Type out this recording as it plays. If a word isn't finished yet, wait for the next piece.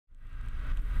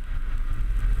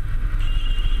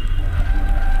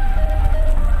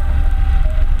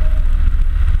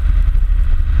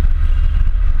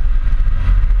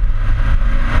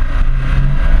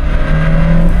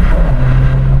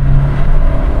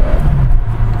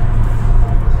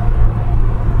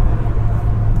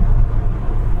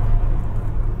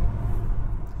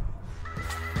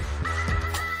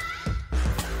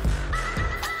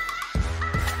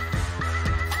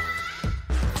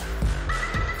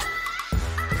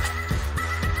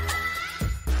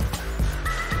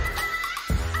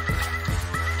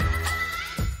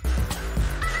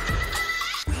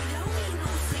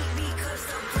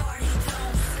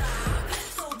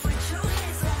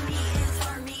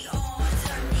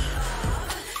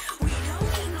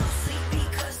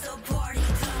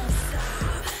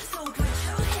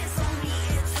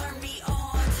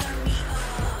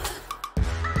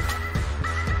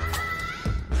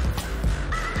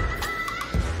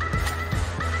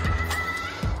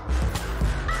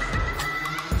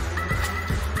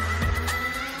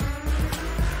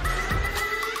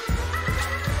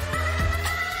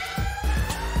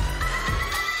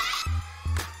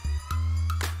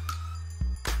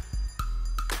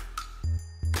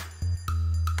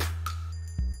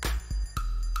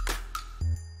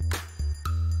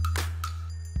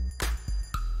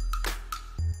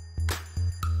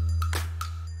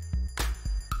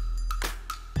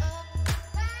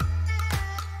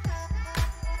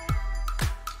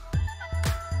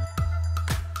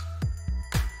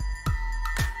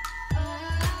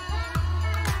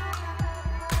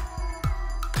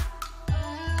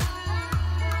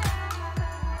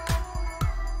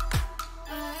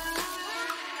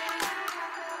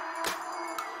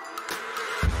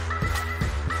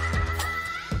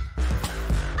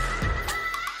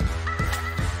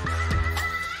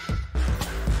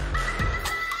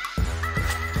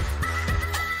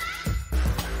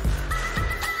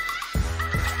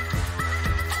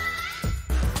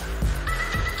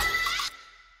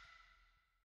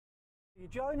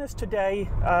Join us today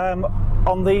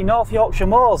on the North Yorkshire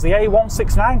moors, the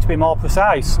A169 to be more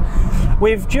precise.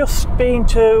 We've just been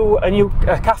to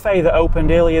a cafe that opened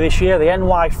earlier this year, the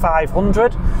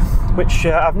NY500, which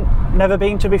I've never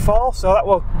been to before, so that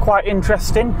was quite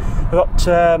interesting. We've got,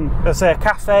 as I say, a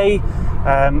cafe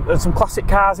and some classic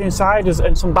cars inside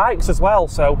and some bikes as well,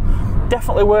 so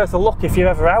definitely worth a look if you're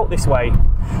ever out this way.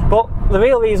 But the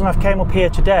real reason I've came up here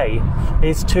today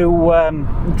is to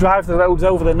drive the roads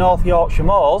over the North Yorkshire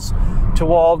moors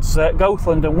towards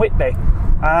Goathland and Whitby,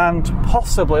 and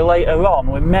possibly later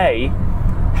on we may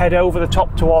head over the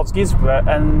top towards Gisborough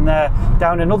and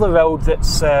down another road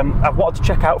that's I've wanted to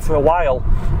check out for a while,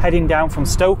 heading down from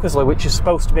Stokersley, which is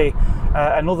supposed to be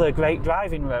another great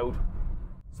driving road.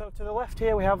 So to the left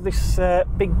here we have this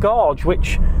big gorge,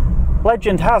 which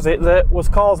legend has it that was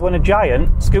caused when a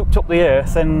giant scooped up the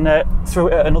earth and threw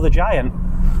it at another giant.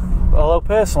 Although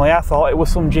personally I thought it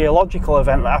was some geological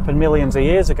event that happened millions of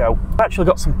years ago. I've actually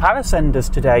got some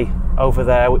parasenders today over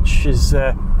there, which is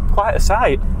quite a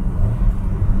sight.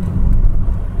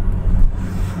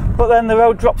 But then the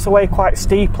road drops away quite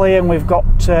steeply and we've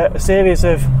got a series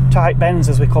of tight bends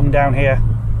as we come down here.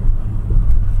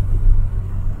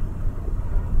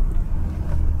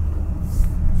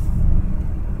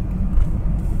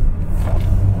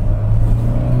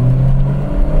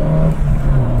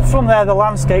 From there the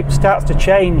landscape starts to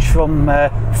change from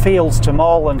fields to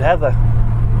moorland heather.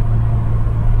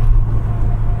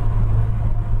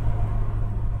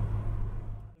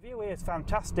 The view here is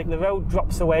fantastic. The road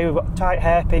drops away, we've got tight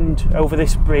hairpin over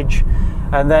this bridge,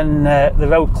 and then the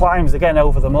road climbs again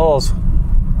over the moors.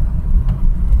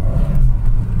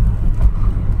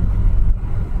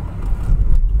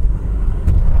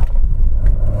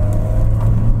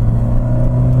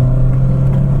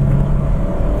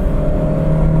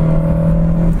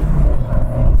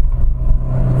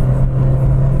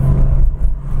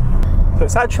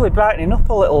 It's actually brightening up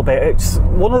a little bit. It's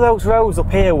one of those roads up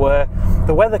here where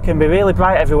the weather can be really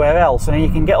bright everywhere else, and you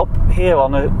can get up here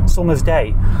on a summer's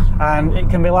day and it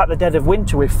can be like the dead of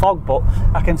winter with fog, but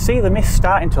I can see the mist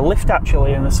starting to lift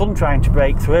actually and the sun trying to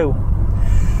break through.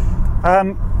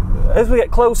 As we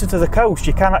get closer to the coast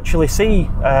you can actually see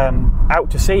out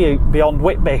to sea beyond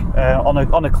Whitby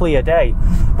on a clear day.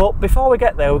 But before we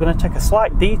get there we're going to take a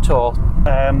slight detour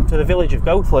to the village of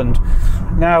Goathland.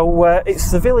 Now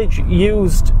it's the village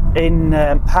used in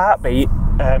Heartbeat,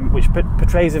 which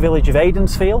portrays the village of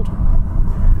Aidensfield.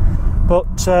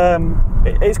 But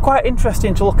it's quite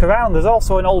interesting to look around. There's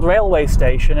also an old railway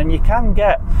station and you can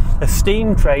get a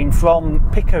steam train from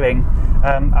Pickering,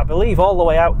 I believe all the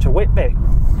way out to Whitby.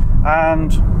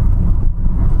 And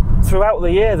throughout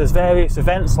the year there's various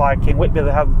events, like in Whitby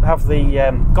they have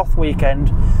the Goth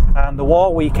weekend and the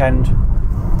War weekend,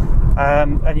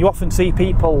 and you often see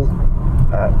people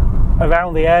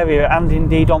around the area and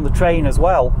indeed on the train as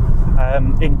well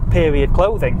in period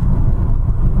clothing.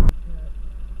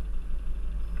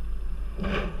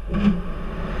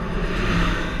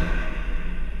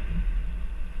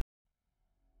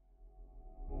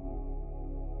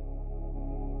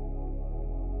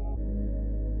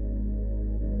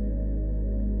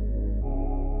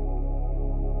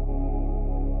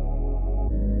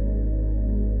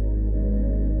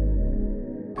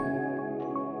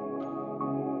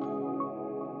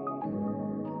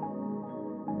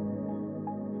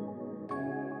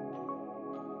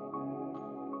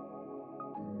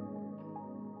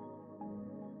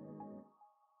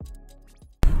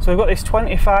 So we've got this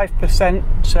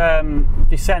 25%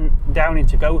 descent down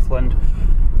into Goathland,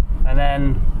 and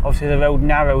then obviously the road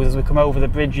narrows as we come over the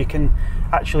bridge. You can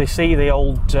actually see the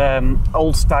old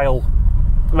style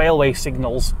railway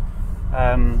signals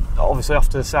obviously off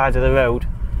to the side of the road.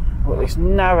 We've got this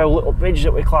narrow little bridge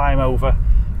that we climb over,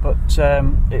 but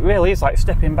it really is like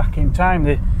stepping back in time.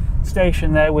 The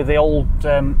station there with the old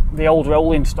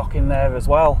rolling stock in there as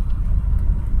well.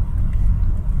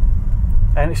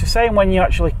 And it's the same when you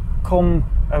actually come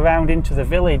around into the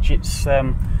village. It's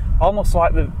almost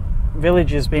like the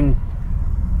village has been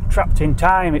trapped in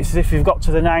time. It's as if you've got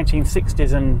to the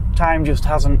 1960s and time just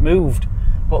hasn't moved.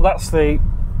 But that's the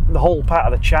whole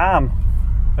part of the charm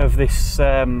of this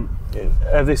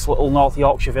little North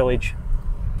Yorkshire village.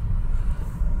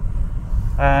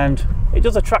 And it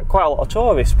does attract quite a lot of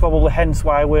tourists, probably hence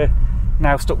why we're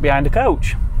now stuck behind a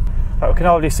coach. We can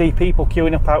already see people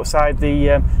queuing up outside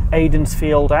the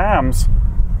Aidensfield Arms,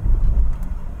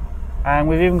 and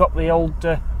we've even got the old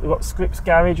we've got Scripps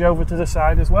garage over to the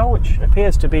side as well, which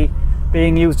appears to be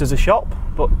being used as a shop,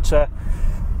 but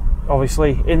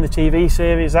obviously in the TV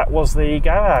series that was the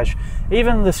garage.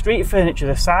 Even the street furniture,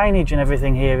 the signage and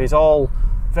everything here is all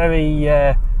very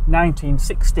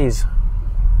 1960s.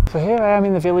 So here I am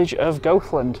in the village of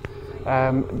Goathland.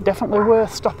 Definitely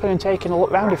worth stopping and taking a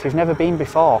look round if you've never been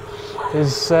before.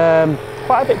 There's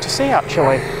quite a bit to see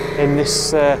actually in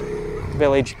this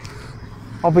village.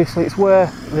 Obviously it's where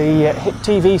the hit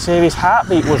TV series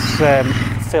Heartbeat was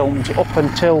filmed up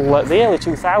until the early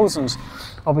 2000s.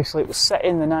 Obviously it was set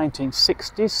in the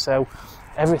 1960s, so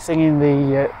everything in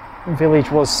the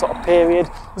village was sort of period.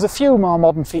 There's a few more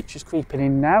modern features creeping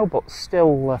in now, but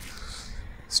still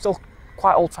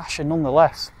quite old-fashioned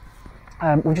nonetheless.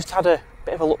 We just had a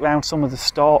bit of a look around some of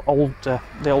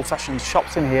the old-fashioned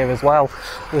shops in here as well.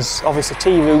 There's obviously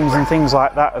tea rooms and things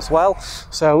like that as well.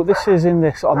 So this is in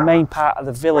the sort of main part of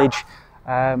the village,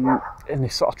 in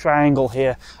this sort of triangle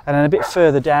here, and then a bit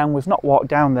further down, we've not walked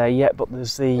down there yet, but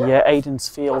there's the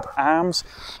Aidensfield Arms,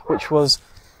 which was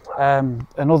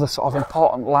another sort of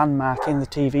important landmark in the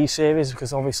TV series,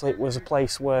 because obviously it was a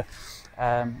place where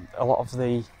a lot of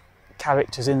the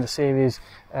characters in the series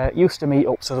used to meet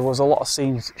up, so there was a lot of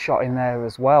scenes shot in there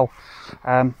as well.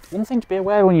 One thing to be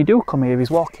aware when you do come here is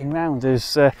walking around,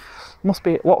 there's must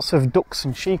be lots of ducks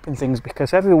and sheep and things,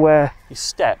 because everywhere you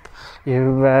step,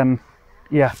 you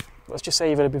yeah, let's just say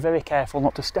you've got to be very careful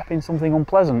not to step in something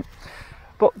unpleasant.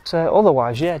 But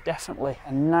otherwise, yeah, definitely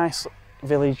a nice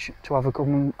village to have a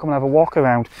come and have a walk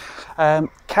around.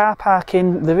 Car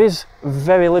parking, there is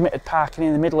very limited parking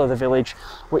in the middle of the village,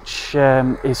 which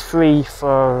is free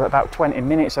for about 20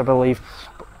 minutes I believe,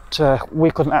 but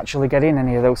we couldn't actually get in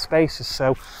any of those spaces,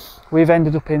 so we've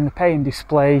ended up in the pay and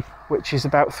display, which is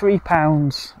about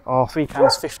 £3 or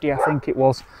 £3.50 I think it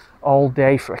was, all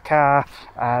day for a car,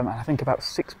 and I think about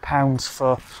 £6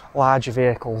 for larger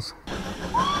vehicles.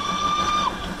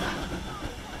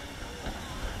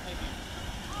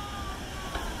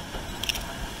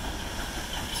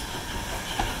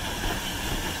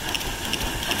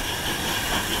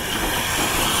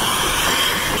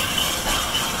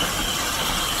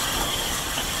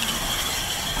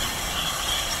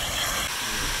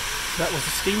 That was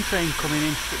a steam train coming in,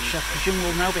 which I presume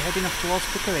will now be heading off towards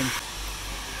Pickering.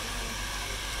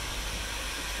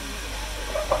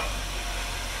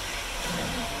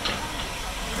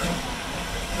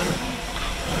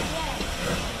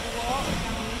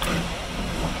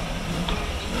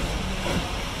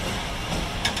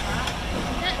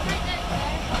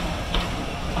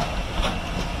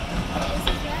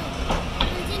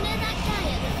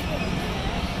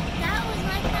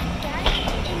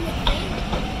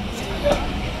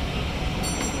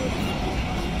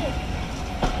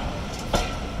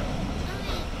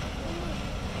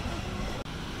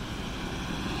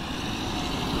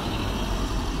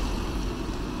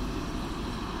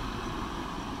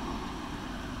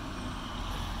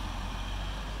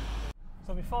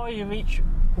 So before you reach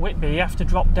Whitby, you have to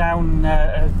drop down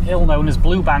a hill known as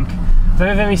Blue Bank.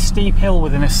 Very, very steep hill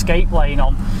with an escape lane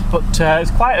on, but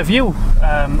it's quite a view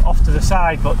off to the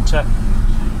side, but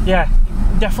yeah,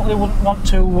 definitely wouldn't want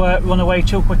to run away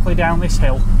too quickly down this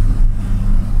hill.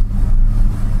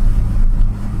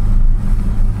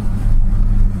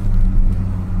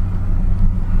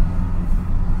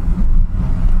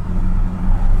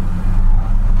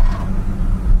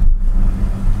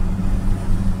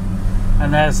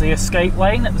 And there's the escape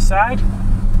lane at the side.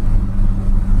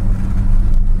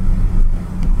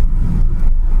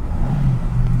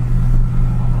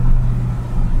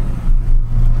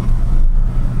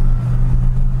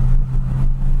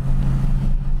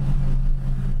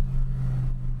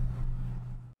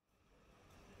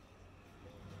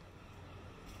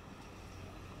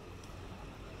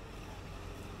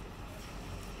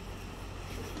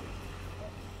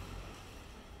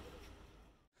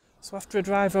 So after a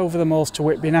drive over the moors to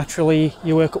Whitby, naturally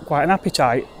you work up quite an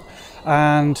appetite,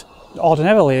 and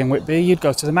ordinarily in Whitby you'd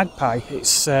go to the Magpie.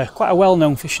 It's quite a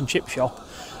well-known fish and chip shop,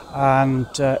 and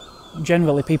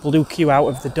generally people do queue out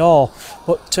of the door,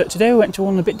 but today we went to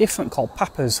one a bit different called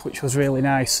Papa's, which was really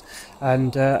nice,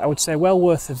 and I would say well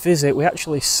worth a visit. We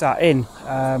actually sat in,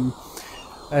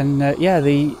 and yeah,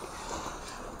 the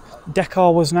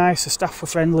decor was nice, the staff were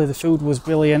friendly, the food was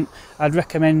brilliant. I'd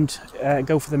recommend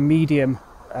go for the medium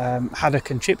haddock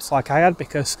and chips like I had,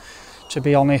 because to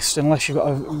be honest, unless you've got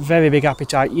a very big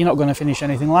appetite, you're not going to finish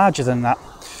anything larger than that.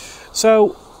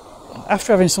 So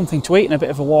after having something to eat and a bit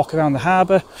of a walk around the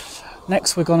harbour,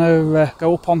 next we're going to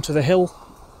go up onto the hill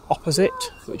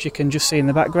opposite, which you can just see in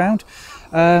the background,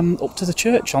 up to the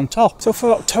church on top. So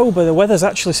for October the weather's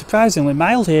actually surprisingly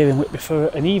mild here in Whitby for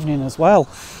an evening as well.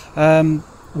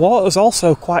 Water's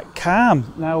also quite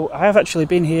calm. Now I have actually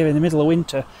been here in the middle of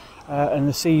winter, and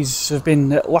the seas have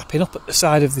been lapping up at the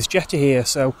side of this jetty here,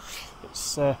 so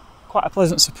it's quite a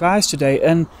pleasant surprise today.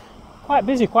 And quite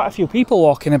busy, quite a few people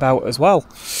walking about as well.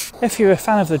 If you're a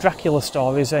fan of the Drackula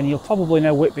stories, then you'll probably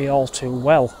know Whitby all too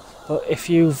well. But if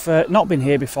you've not been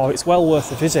here before, it's well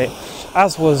worth a visit,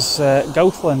 as was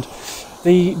Goathland.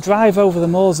 The drive over the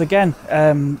moors again,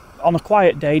 on a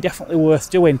quiet day, definitely worth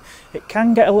doing. It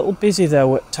can get a little busy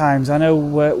though at times. I know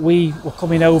we were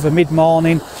coming over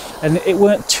mid-morning and it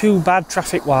weren't too bad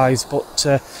traffic wise, but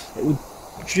it was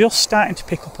just starting to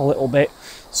pick up a little bit.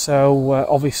 So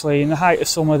obviously in the height of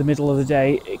summer, the middle of the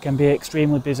day, it can be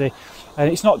extremely busy. And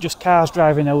it's not just cars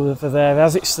driving over there,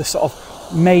 as it's the sort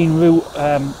of main route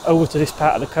over to this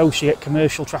part of the coast. You get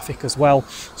commercial traffic as well,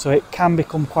 so it can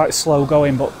become quite slow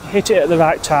going, but hit it at the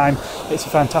right time. It's a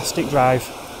fantastic drive.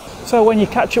 So when you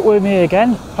catch up with me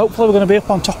again, hopefully we're going to be up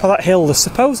on top of that hill. There's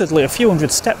supposedly a few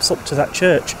hundred steps up to that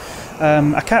church.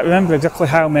 I can't remember exactly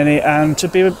how many, and to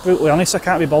be brutally honest, I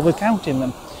can't be bothered counting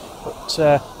them. But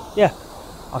yeah,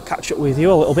 I'll catch up with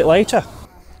you a little bit later.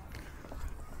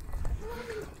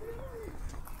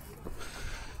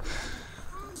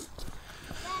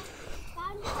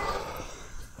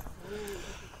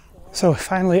 So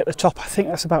finally at the top, I think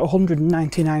that's about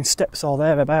 199 steps or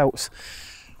thereabouts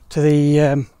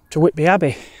to Whitby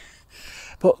Abbey.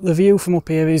 But the view from up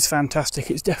here is fantastic.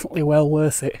 It's definitely well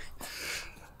worth it.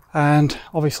 And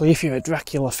obviously if you're a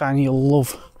Drackula fan, you'll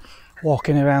love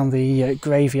walking around the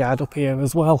graveyard up here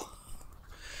as well.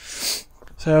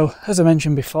 So as I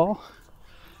mentioned before,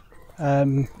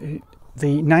 the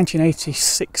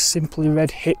 1986 Simply Red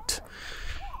hit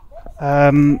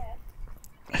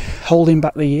Holding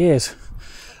Back the Years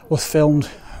was filmed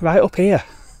right up here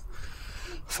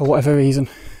for whatever reason.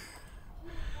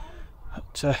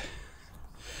 But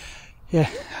yeah,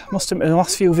 I must admit, the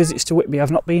last few visits to Whitby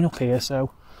I've not been up here,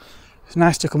 so it's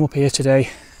nice to come up here today.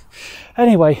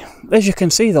 Anyway, as you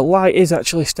can see, the light is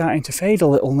actually starting to fade a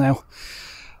little now,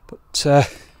 but so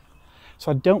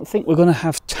I don't think we're going to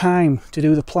have time to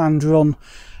do the planned run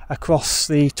across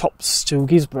the tops to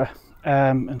Gisborough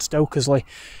and Stokersley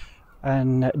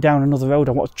and down another road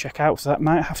I want to check out, so that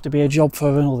might have to be a job for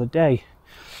another day.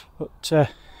 But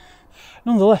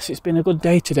nonetheless, it's been a good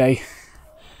day today.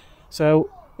 So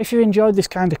if you enjoyed this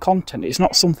kind of content, it's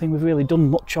not something we've really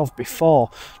done much of before,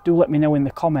 do let me know in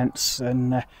the comments,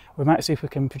 and we might see if we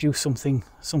can produce something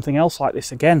else like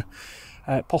this again,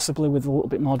 possibly with a little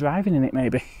bit more driving in it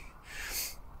maybe.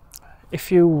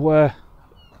 If you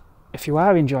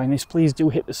are enjoying this, please do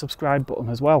hit the subscribe button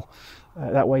as well.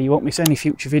 That way you won't miss any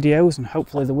future videos, and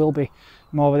hopefully there will be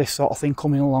more of this sort of thing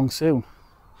coming along soon.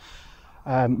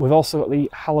 We've also got the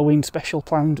Halloween special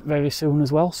planned very soon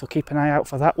as well, so keep an eye out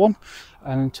for that one.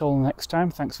 And until next time,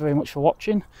 thanks very much for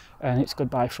watching, and it's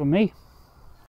goodbye from me.